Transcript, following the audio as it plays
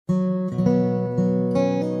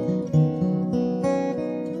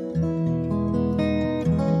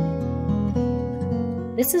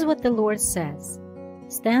This is what the Lord says.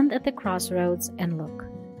 Stand at the crossroads and look.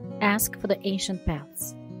 Ask for the ancient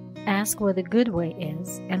paths. Ask where the good way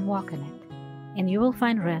is and walk in it, and you will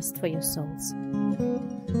find rest for your souls.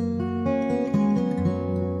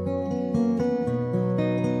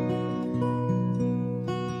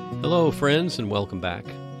 Hello, friends, and welcome back.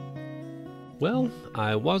 Well,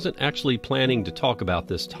 I wasn't actually planning to talk about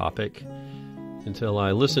this topic until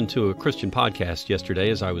I listened to a Christian podcast yesterday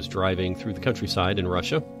as I was driving through the countryside in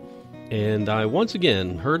Russia, and I once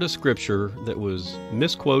again heard a scripture that was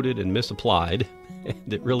misquoted and misapplied,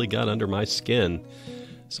 and it really got under my skin.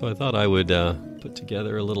 So I thought I would put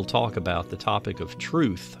together a little talk about the topic of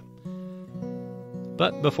truth.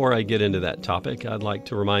 But before I get into that topic, I'd like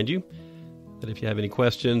to remind you that if you have any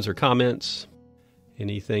questions or comments,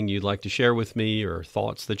 anything you'd like to share with me, or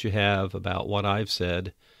thoughts that you have about what I've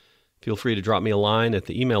said, feel free to drop me a line at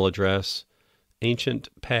the email address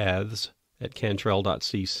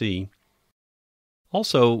ancientpaths@cantrell.cc.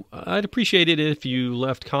 Also, I'd appreciate it if you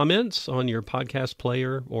left comments on your podcast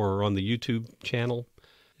player or on the YouTube channel.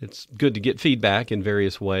 It's good to get feedback in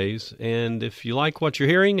various ways, and if you like what you're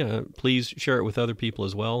hearing, please share it with other people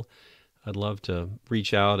as well. I'd love to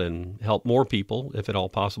reach out and help more people, if at all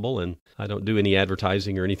possible, and I don't do any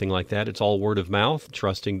advertising or anything like that. It's all word of mouth,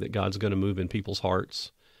 trusting that God's going to move in people's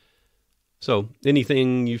hearts. So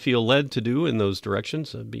anything you feel led to do in those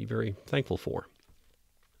directions, I'd be very thankful for.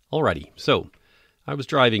 Alrighty, so I was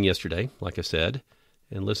driving yesterday, like I said,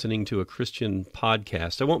 and listening to a Christian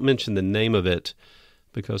podcast. I won't mention the name of it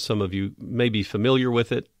because some of you may be familiar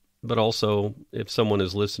with it, but also if someone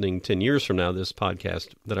is listening 10 years from now, this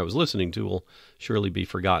podcast that I was listening to will surely be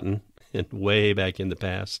forgotten and way back in the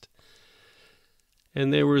past.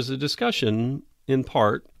 And there was a discussion in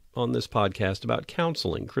part on this podcast about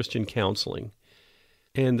counseling, Christian counseling.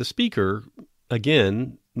 And the speaker,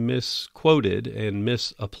 again, misquoted and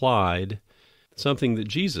misapplied something that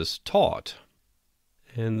Jesus taught.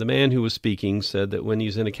 And the man who was speaking said that when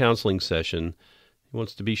he's in a counseling session, he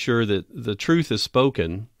wants to be sure that the truth is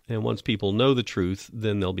spoken, and once people know the truth,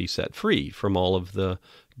 then they'll be set free from all of the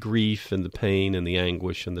grief and the pain and the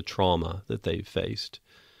anguish and the trauma that they've faced.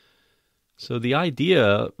 So the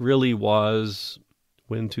idea really was,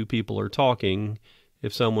 when two people are talking,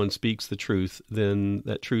 if someone speaks the truth, then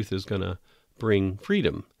that truth is going to bring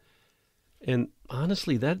freedom. And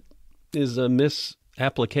honestly, that is a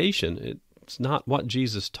misapplication. It's not what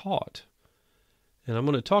Jesus taught. And I'm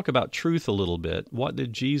going to talk about truth a little bit. What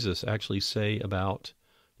did Jesus actually say about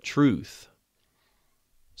truth?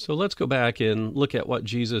 So let's go back and look at what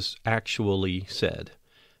Jesus actually said.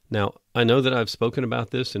 Now, I know that I've spoken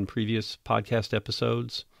about this in previous podcast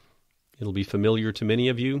episodes. It'll be familiar to many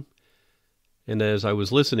of you. And as I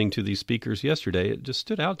was listening to these speakers yesterday, it just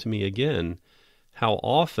stood out to me again how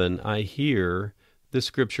often I hear this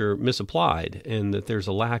scripture misapplied, and that there's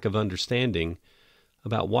a lack of understanding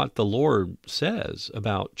about what the Lord says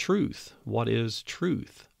about truth. What is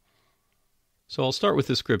truth? So I'll start with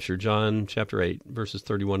this scripture, John chapter 8, verses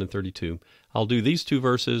 31 and 32. I'll do these two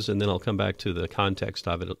verses, and then I'll come back to the context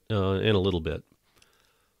of it in a little bit.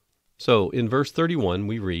 So in verse 31,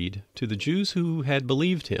 we read, "To the Jews who had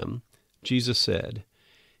believed him, Jesus said,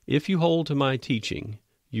 'If you hold to my teaching,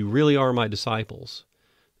 you really are my disciples.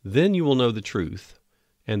 Then you will know the truth,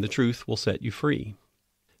 and the truth will set you free.'"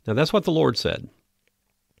 Now that's what the Lord said.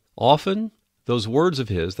 Often, those words of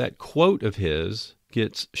his, that quote of his,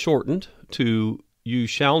 gets shortened to, "You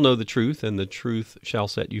shall know the truth, and the truth shall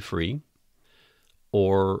set you free."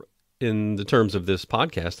 Or in the terms of this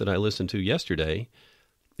podcast that I listened to yesterday,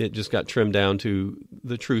 it just got trimmed down to,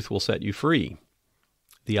 "The truth will set you free."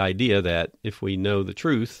 The idea that if we know the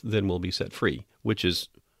truth, then we'll be set free, which is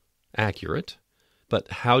accurate. But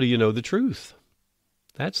how do you know the truth?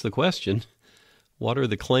 That's the question. What are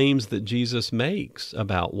the claims that Jesus makes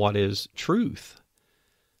about what is truth?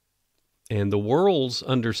 And the world's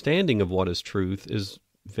understanding of what is truth is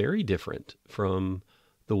very different from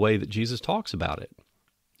the way that Jesus talks about it,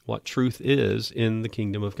 what truth is in the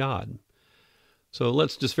kingdom of God. So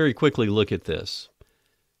let's just very quickly look at this.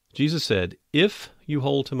 Jesus said, "If you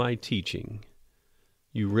hold to my teaching,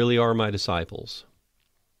 you really are my disciples."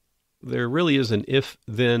 There really is an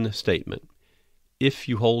if-then statement. If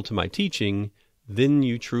you hold to my teaching, then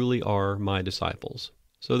you truly are my disciples.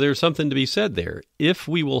 So there's something to be said there. If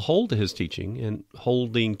we will hold to his teaching, and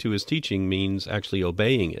holding to his teaching means actually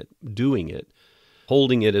obeying it, doing it,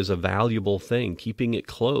 holding it as a valuable thing, keeping it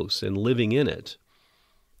close and living in it.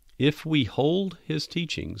 If we hold his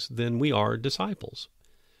teachings, then we are disciples.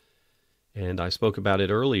 And I spoke about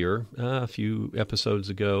it earlier, a few episodes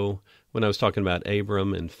ago, when I was talking about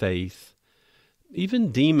Abram and faith.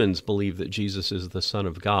 Even demons believe that Jesus is the Son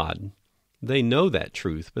of God. They know that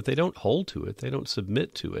truth, but they don't hold to it. They don't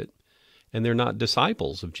submit to it, and they're not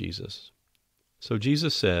disciples of Jesus. So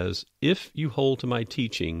Jesus says, if you hold to my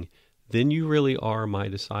teaching, then you really are my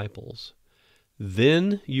disciples.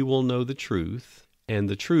 Then you will know the truth, and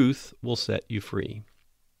the truth will set you free.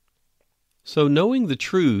 So knowing the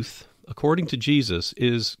truth, according to Jesus,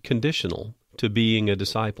 is conditional to being a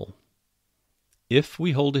disciple. If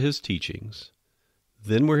we hold to his teachings,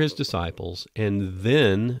 then we're his disciples, and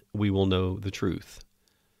then we will know the truth.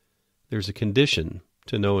 There's a condition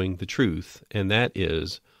to knowing the truth, and that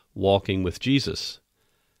is walking with Jesus.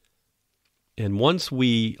 And once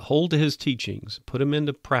we hold to his teachings, put them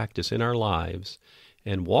into practice in our lives,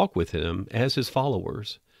 and walk with him as his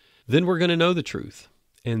followers, then we're going to know the truth.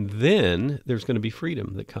 And then there's going to be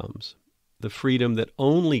freedom that comes, the freedom that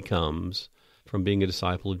only comes from being a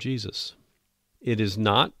disciple of Jesus. It is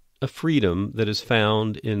not a freedom that is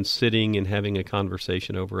found in sitting and having a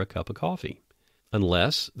conversation over a cup of coffee,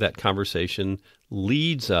 unless that conversation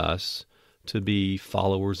leads us to be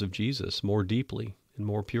followers of Jesus more deeply and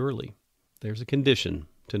more purely. There's a condition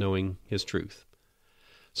to knowing his truth.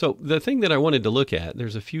 So the thing that I wanted to look at,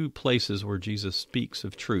 there's a few places where Jesus speaks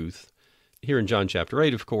of truth. Here in John chapter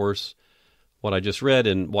 8, of course, what I just read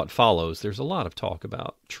and what follows, there's a lot of talk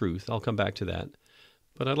about truth. I'll come back to that.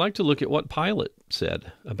 But I'd like to look at what Pilate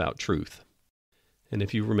said about truth. And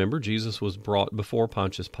if you remember, Jesus was brought before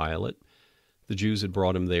Pontius Pilate. The Jews had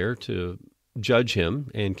brought him there to judge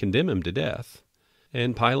him and condemn him to death.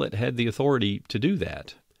 And Pilate had the authority to do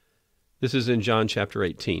that. This is in John chapter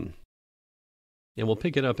 18. And we'll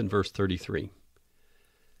pick it up in verse 33.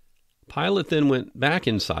 Pilate then went back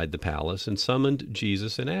inside the palace and summoned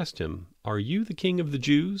Jesus and asked him, "Are you the king of the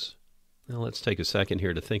Jews?" Now let's take a second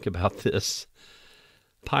here to think about this.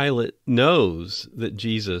 Pilate knows that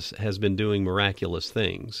Jesus has been doing miraculous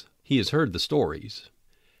things. He has heard the stories,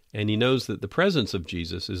 and he knows that the presence of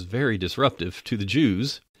Jesus is very disruptive to the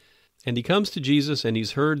Jews. And he comes to Jesus, and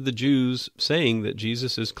he's heard the Jews saying that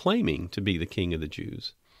Jesus is claiming to be the king of the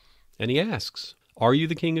Jews. And he asks, "Are you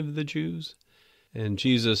the king of the Jews?" And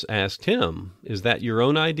Jesus asked him, "Is that your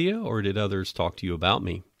own idea, or did others talk to you about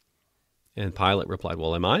me?" And Pilate replied,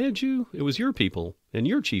 "Well, am I a Jew? It was your people and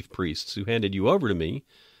your chief priests who handed you over to me.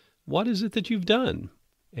 What is it that you've done?"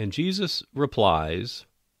 And Jesus replies,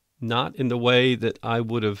 not in the way that I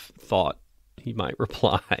would have thought he might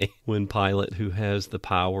reply when Pilate, who has the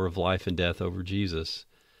power of life and death over Jesus,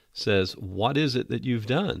 says, "What is it that you've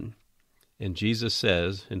done?" And Jesus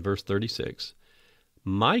says in verse 36,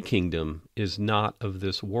 "My kingdom is not of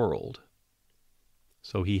this world."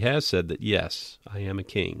 So he has said that, yes, I am a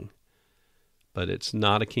king, but it's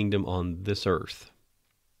not a kingdom on this earth.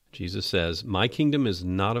 Jesus says, "My kingdom is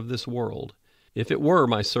not of this world. If it were,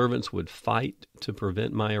 my servants would fight to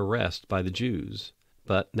prevent my arrest by the Jews.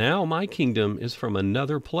 But now my kingdom is from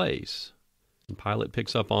another place." And Pilate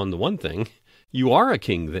picks up on the one thing, "You are a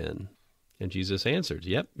king then." And Jesus answered,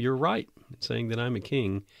 "Yep, you're right in saying that I'm a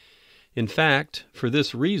king. In fact, for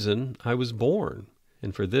this reason I was born,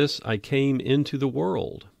 and for this I came into the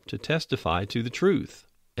world, to testify to the truth.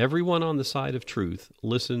 Everyone on the side of truth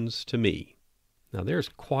listens to me." Now there's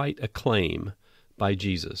quite a claim by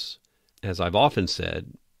Jesus. As I've often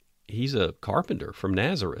said, he's a carpenter from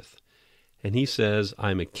Nazareth. And he says,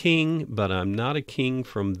 "I'm a king, but I'm not a king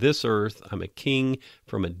from this earth. I'm a king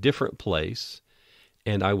from a different place.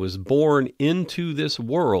 And I was born into this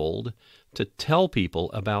world to tell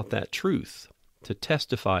people about that truth, to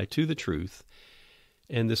testify to the truth."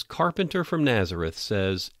 And this carpenter from Nazareth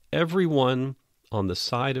says, "Everyone on the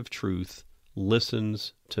side of truth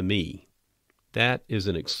listens to me." That is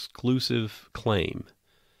an exclusive claim.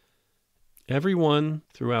 Everyone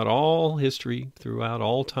throughout all history, throughout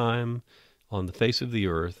all time, on the face of the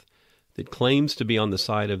earth, that claims to be on the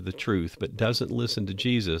side of the truth but doesn't listen to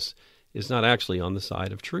Jesus is not actually on the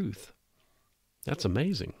side of truth. That's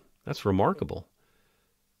amazing. That's remarkable.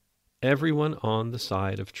 Everyone on the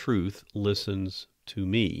side of truth listens to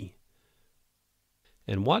me.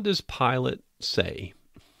 And what does Pilate say?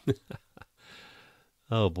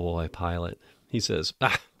 Oh boy, Pilate. He says,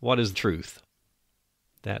 "What is truth?"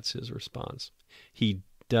 That's his response. He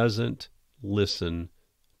doesn't listen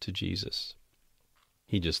to Jesus.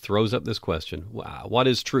 He just throws up this question, "Wow, what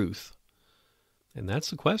is truth?" And that's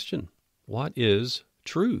the question. What is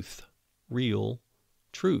truth? Real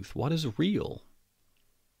truth. What is real?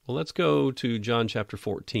 Well, let's go to John chapter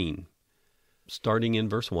 14, starting in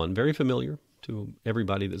verse 1. Very familiar to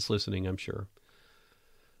everybody that's listening, I'm sure.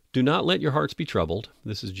 "Do not let your hearts be troubled."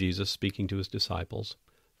 This is Jesus speaking to his disciples.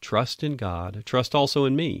 "Trust in God. Trust also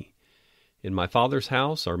in me. In my Father's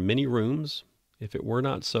house are many rooms. If it were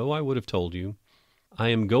not so, I would have told you. I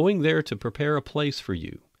am going there to prepare a place for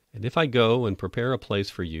you. And if I go and prepare a place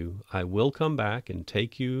for you, I will come back and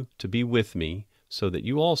take you to be with me, so that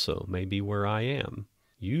you also may be where I am.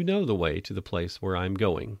 You know the way to the place where I'm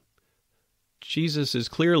going. Jesus is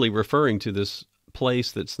clearly referring to this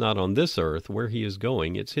place that's not on this earth where he is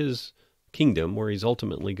going. It's his kingdom where he's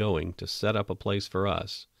ultimately going to set up a place for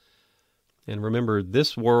us. And remember,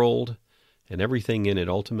 this world and everything in it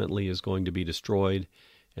ultimately is going to be destroyed,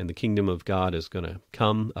 and the kingdom of God is going to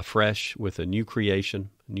come afresh with a new creation,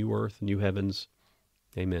 new earth, new heavens.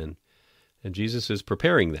 Amen. And Jesus is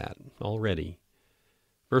preparing that already.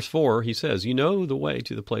 Verse 4, he says, you know the way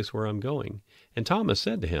to the place where I'm going. And Thomas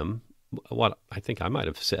said to him, what I think I might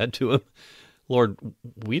have said to him, Lord,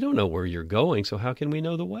 we don't know where you're going, so how can we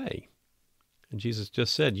know the way? And Jesus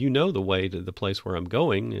just said, you know the way to the place where I'm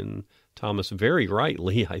going. And Thomas very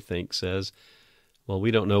rightly, I think, says, well, we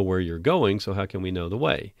don't know where you're going, so how can we know the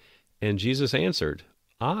way? And Jesus answered,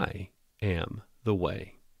 I am the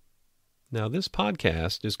way. Now, this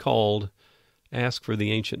podcast is called Ask for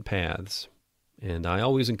the Ancient Paths. And I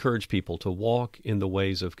always encourage people to walk in the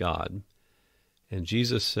ways of God. And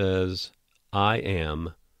Jesus says, I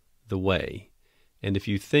am the way. And if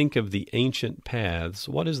you think of the ancient paths,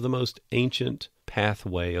 what is the most ancient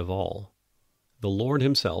pathway of all? The Lord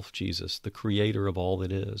himself, Jesus, the creator of all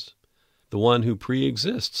that is, the one who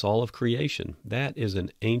pre-exists all of creation. That is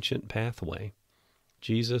an ancient pathway.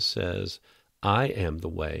 Jesus says, I am the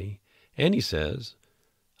way. And he says,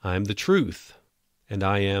 I am the truth, and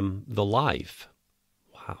I am the life.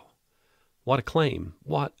 Wow. What a claim.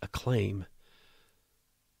 What a claim.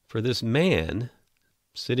 For this man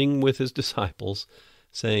sitting with his disciples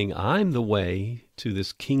saying, I'm the way to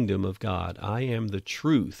this kingdom of God. I am the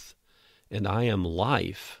truth, and I am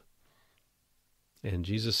life. And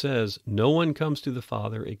Jesus says, no one comes to the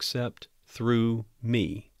Father except through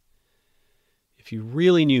me. If you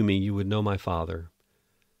really knew me, you would know my Father.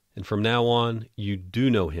 And from now on, you do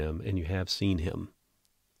know him, and you have seen him.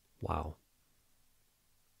 Wow.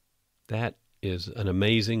 That is an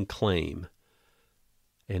amazing claim.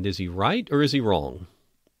 And is he right or is he wrong?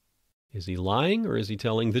 Is he lying or is he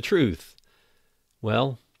telling the truth?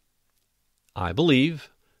 Well, I believe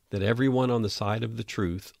that everyone on the side of the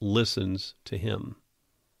truth listens to him.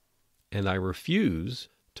 And I refuse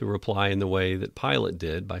to reply in the way that Pilate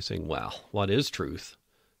did by saying, well, what is truth?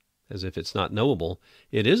 As if it's not knowable.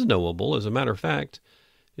 It is knowable. As a matter of fact,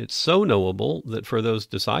 it's so knowable that for those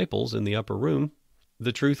disciples in the upper room,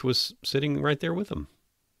 the truth was sitting right there with them.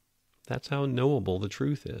 That's how knowable the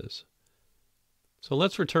truth is. So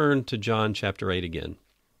let's return to John chapter 8 again.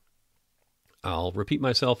 I'll repeat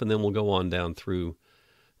myself and then we'll go on down through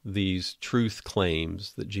these truth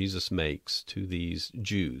claims that Jesus makes to these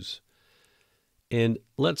Jews. And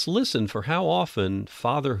let's listen for how often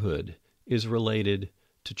fatherhood is related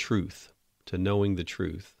to truth, to knowing the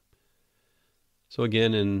truth. So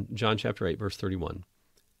again in John chapter 8, verse 31,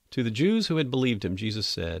 to the Jews who had believed him, Jesus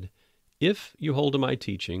said, if you hold to my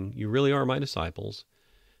teaching, you really are my disciples,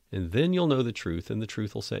 and then you'll know the truth, and the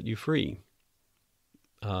truth will set you free.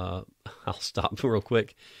 I'll stop real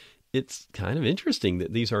quick. It's kind of interesting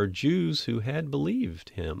that these are Jews who had believed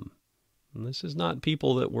him. And this is not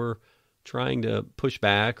people that were trying to push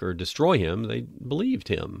back or destroy him. They believed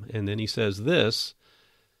him. And then he says this,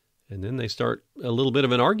 and then they start a little bit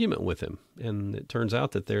of an argument with him. And it turns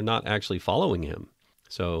out that they're not actually following him.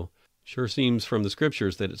 So sure seems from the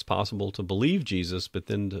scriptures that it's possible to believe Jesus, but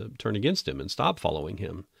then to turn against him and stop following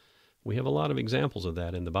him. We have a lot of examples of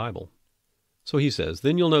that in the Bible. So he says,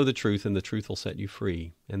 then you'll know the truth, and the truth will set you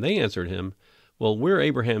free. And they answered him, well, we're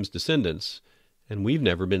Abraham's descendants, and we've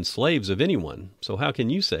never been slaves of anyone. So how can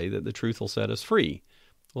you say that the truth will set us free?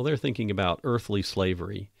 Well, they're thinking about earthly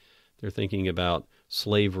slavery. They're thinking about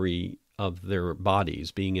slavery of their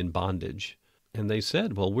bodies, being in bondage. And they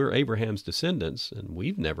said, well, we're Abraham's descendants, and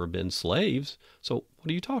we've never been slaves. So what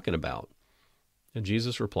are you talking about? And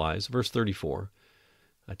Jesus replies, verse 34,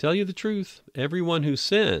 I tell you the truth, everyone who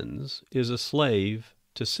sins is a slave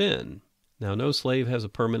to sin. Now, no slave has a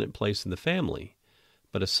permanent place in the family,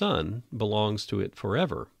 but a son belongs to it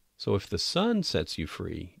forever. So if the Son sets you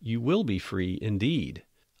free, you will be free indeed.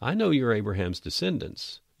 I know you're Abraham's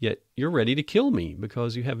descendants, yet you're ready to kill me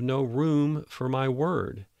because you have no room for my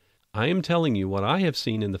word. I am telling you what I have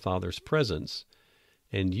seen in the Father's presence,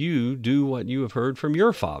 and you do what you have heard from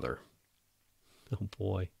your father. Oh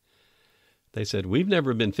boy. They said, we've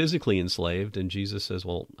never been physically enslaved. And Jesus says,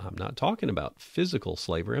 well, I'm not talking about physical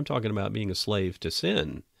slavery. I'm talking about being a slave to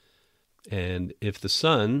sin. And if the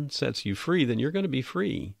Son sets you free, then you're going to be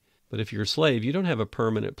free. But if you're a slave, you don't have a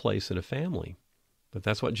permanent place in a family. But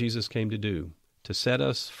that's what Jesus came to do, to set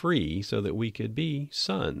us free so that we could be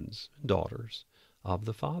sons, daughters of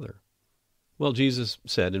the Father. Well, Jesus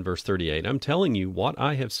said in verse 38, I'm telling you what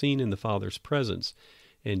I have seen in the Father's presence,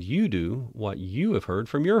 and you do what you have heard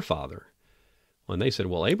from your father. When they said,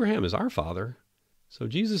 well, Abraham is our father. So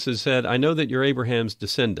Jesus has said, I know that you're Abraham's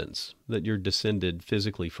descendants, that you're descended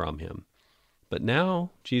physically from him. But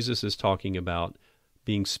now Jesus is talking about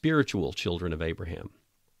being spiritual children of Abraham.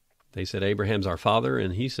 They said, Abraham's our father,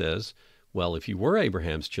 and he says, well, if you were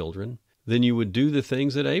Abraham's children, then you would do the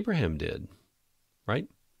things that Abraham did, right?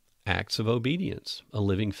 Acts of obedience, a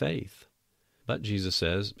living faith. But Jesus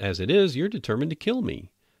says, as it is, you're determined to kill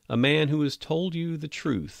me, a man who has told you the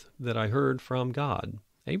truth that I heard from God.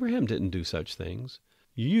 Abraham didn't do such things.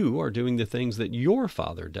 You are doing the things that your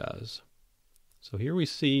father does. So here we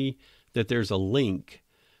see that there's a link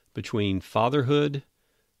between fatherhood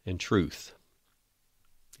and truth.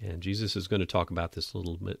 And Jesus is going to talk about this a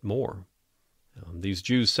little bit more. These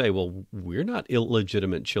Jews say, well, we're not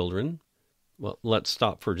illegitimate children. Well, let's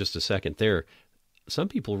stop for just a second there. Some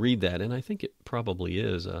people read that, and I think it probably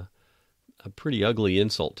is a pretty ugly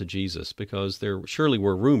insult to Jesus, because there surely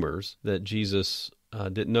were rumors that Jesus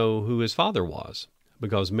didn't know who his father was,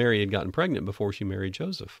 because Mary had gotten pregnant before she married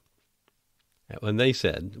Joseph. And they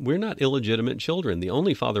said, we're not illegitimate children. The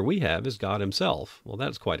only father we have is God himself. Well,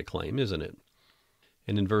 that's quite a claim, isn't it?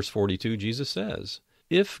 And in verse 42, Jesus says,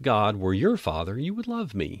 if God were your father, you would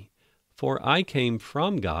love me, for I came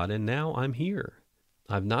from God, and now I'm here.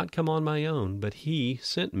 I've not come on my own, but he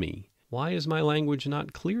sent me. Why is my language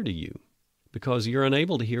not clear to you? Because you're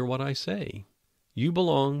unable to hear what I say. You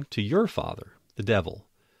belong to your father, the devil,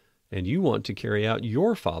 and you want to carry out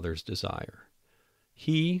your father's desire.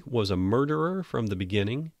 He was a murderer from the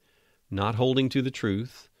beginning, not holding to the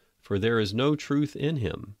truth, for there is no truth in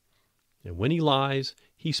him. And when he lies,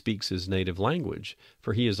 he speaks his native language,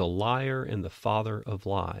 for he is a liar and the father of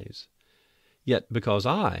lies. Yet because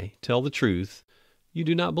I tell the truth, you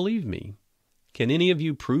do not believe me. Can any of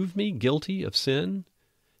you prove me guilty of sin?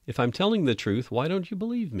 If I'm telling the truth, why don't you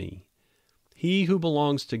believe me? He who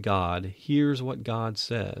belongs to God hears what God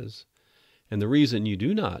says, and the reason you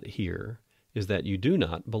do not hear is that you do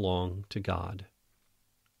not belong to God.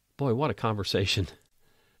 Boy, what a conversation.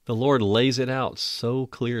 The Lord lays it out so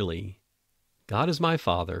clearly. God is my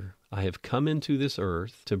Father. I have come into this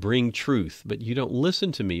earth to bring truth, but you don't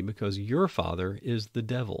listen to me because your father is the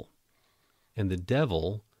devil. And the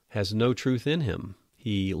devil has no truth in him.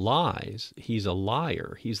 He lies. He's a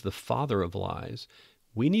liar. He's the father of lies.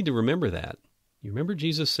 We need to remember that. You remember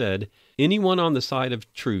Jesus said, anyone on the side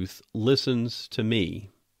of truth listens to me.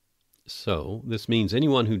 So this means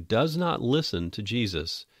anyone who does not listen to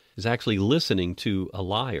Jesus is actually listening to a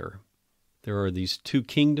liar. There are these two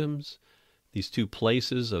kingdoms, these two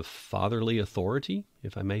places of fatherly authority,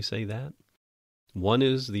 if I may say that. One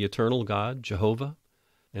is the eternal God, Jehovah,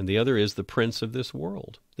 and the other is the prince of this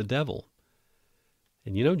world, the devil.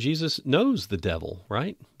 And you know, Jesus knows the devil,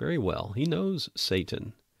 right? Very well. He knows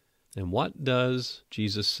Satan. And what does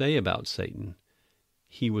Jesus say about Satan?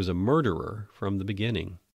 He was a murderer from the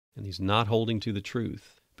beginning, and he's not holding to the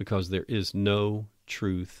truth because there is no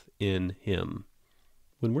truth in him.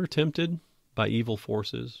 When we're tempted by evil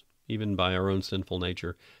forces, even by our own sinful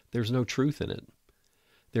nature, there's no truth in it.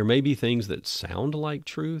 There may be things that sound like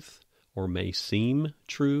truth or may seem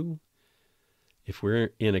true. If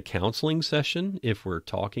we're in a counseling session, if we're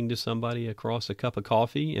talking to somebody across a cup of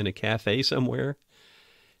coffee in a cafe somewhere,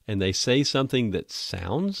 and they say something that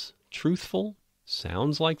sounds truthful,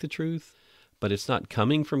 sounds like the truth, but it's not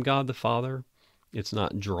coming from God the Father, it's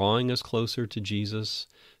not drawing us closer to Jesus,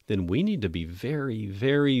 then we need to be very,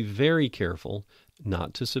 very, very careful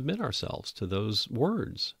not to submit ourselves to those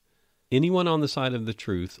words. Anyone on the side of the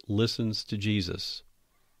truth listens to Jesus.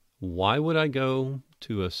 Why would I go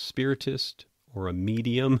to a spiritist or a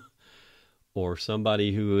medium or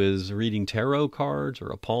somebody who is reading tarot cards or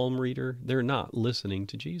a palm reader? They're not listening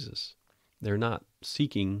to Jesus. They're not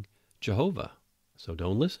seeking Jehovah. So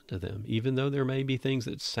don't listen to them, even though there may be things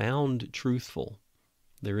that sound truthful.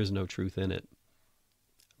 There is no truth in it.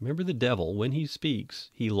 Remember, the devil, when he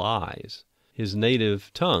speaks, he lies. His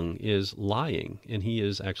native tongue is lying, and he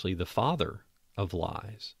is actually the father of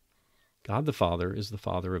lies. God the Father is the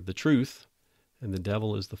father of the truth, and the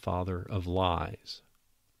devil is the father of lies.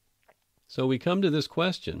 So we come to this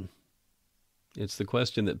question. It's the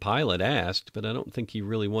question that Pilate asked, but I don't think he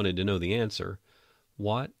really wanted to know the answer.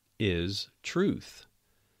 What is truth?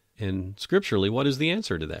 And scripturally, what is the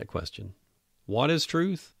answer to that question? What is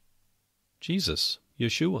truth? Jesus,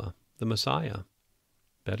 Yeshua, the Messiah.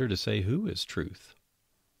 Better to say, who is truth?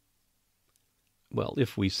 Well,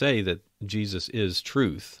 if we say that Jesus is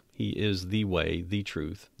truth, He is the way, the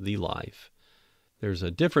truth, the life. There's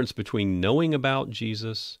a difference between knowing about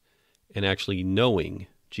Jesus and actually knowing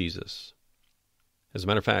Jesus. As a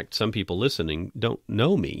matter of fact, some people listening don't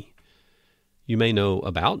know me. You may know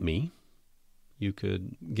about me. You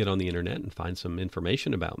could get on the internet and find some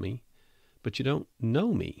information about me, but you don't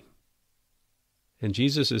know me. And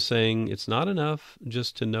Jesus is saying it's not enough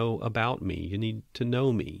just to know about me. You need to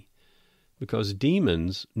know me, because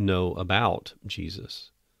demons know about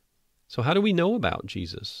Jesus. So how do we know about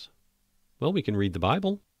Jesus? Well, we can read the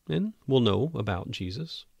Bible and we'll know about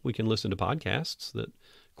Jesus. We can listen to podcasts that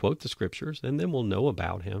quote the scriptures and then we'll know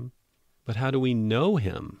about him. But how do we know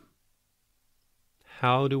him?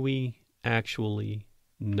 How do we actually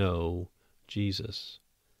know Jesus?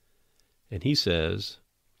 And he says,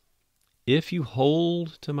 if you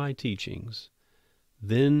hold to my teachings,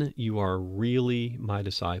 then you are really my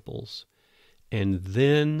disciples, and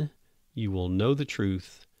then you will know the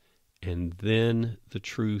truth, and then the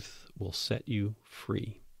truth will set you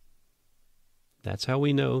free. That's how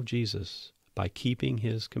we know Jesus, by keeping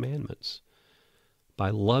his commandments, by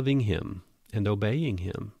loving him and obeying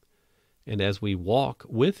him. And as we walk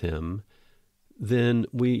with him, then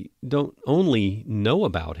we don't only know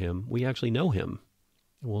about him, we actually know him.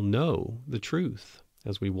 We'll know the truth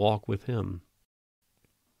as we walk with him.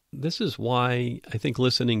 This is why I think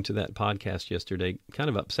listening to that podcast yesterday kind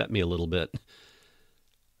of upset me a little bit.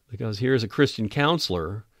 Because here's a Christian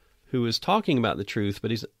counselor who is talking about the truth,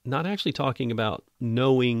 but he's not actually talking about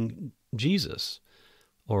knowing Jesus,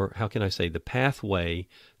 or how can I say, the pathway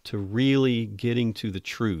to really getting to the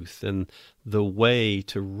truth and the way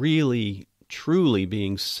to really, truly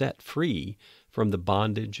being set free from the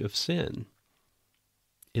bondage of sin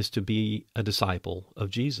is to be a disciple of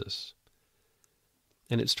Jesus.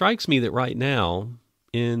 And it strikes me that right now,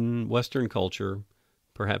 in Western culture,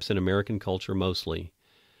 perhaps in American culture mostly,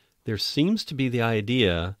 there seems to be the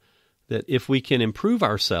idea that if we can improve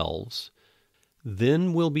ourselves,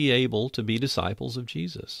 then we'll be able to be disciples of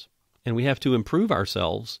Jesus. And we have to improve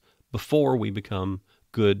ourselves before we become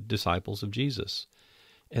good disciples of Jesus.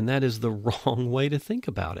 And that is the wrong way to think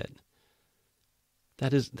about it.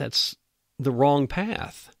 That's the wrong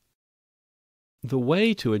path. The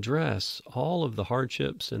way to address all of the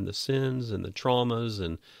hardships and the sins and the traumas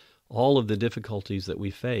and all of the difficulties that we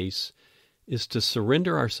face is to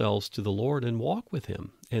surrender ourselves to the Lord and walk with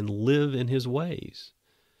him and live in his ways.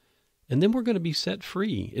 And then we're going to be set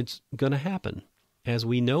free. It's going to happen as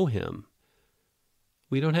we know him.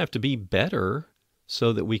 We don't have to be better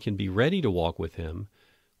so that we can be ready to walk with him.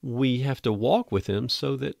 We have to walk with him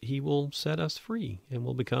so that he will set us free and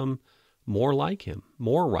we'll become more like him,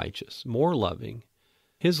 more righteous, more loving.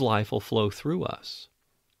 His life will flow through us.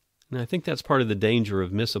 And I think that's part of the danger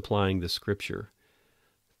of misapplying the scripture,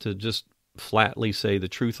 to just flatly say the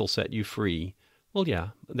truth will set you free. Well, yeah,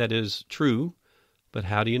 that is true, but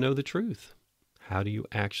how do you know the truth? How do you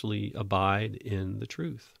actually abide in the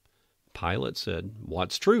truth? Pilate said,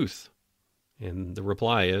 "What's truth?" And the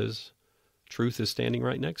reply is, truth is standing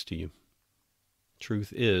right next to you.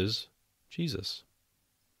 Truth is Jesus.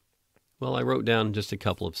 Well, I wrote down just a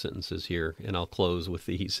couple of sentences here, and I'll close with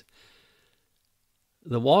these.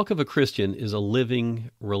 The walk of a Christian is a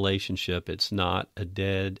living relationship. It's not a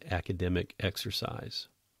dead academic exercise.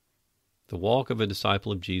 The walk of a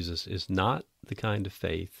disciple of Jesus is not the kind of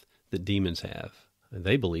faith that demons have.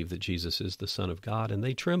 They believe that Jesus is the Son of God, and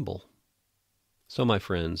they tremble. So, my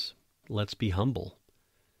friends, let's be humble.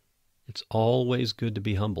 It's always good to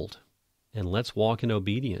be humbled. And let's walk in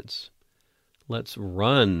obedience. Let's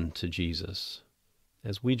run to Jesus.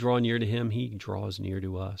 As we draw near to him, he draws near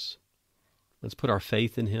to us. Let's put our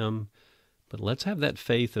faith in him, but let's have that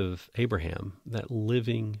faith of Abraham, that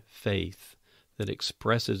living faith that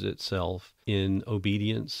expresses itself in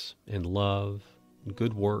obedience and love and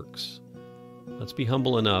good works. Let's be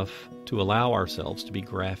humble enough to allow ourselves to be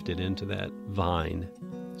grafted into that vine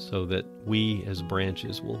so that we as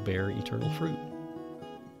branches will bear eternal fruit.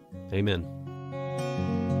 Amen.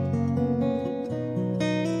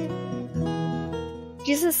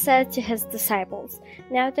 Jesus said to his disciples,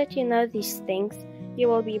 "Now that you know these things, you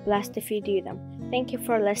will be blessed if you do them." Thank you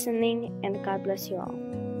for listening, and God bless you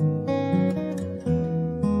all.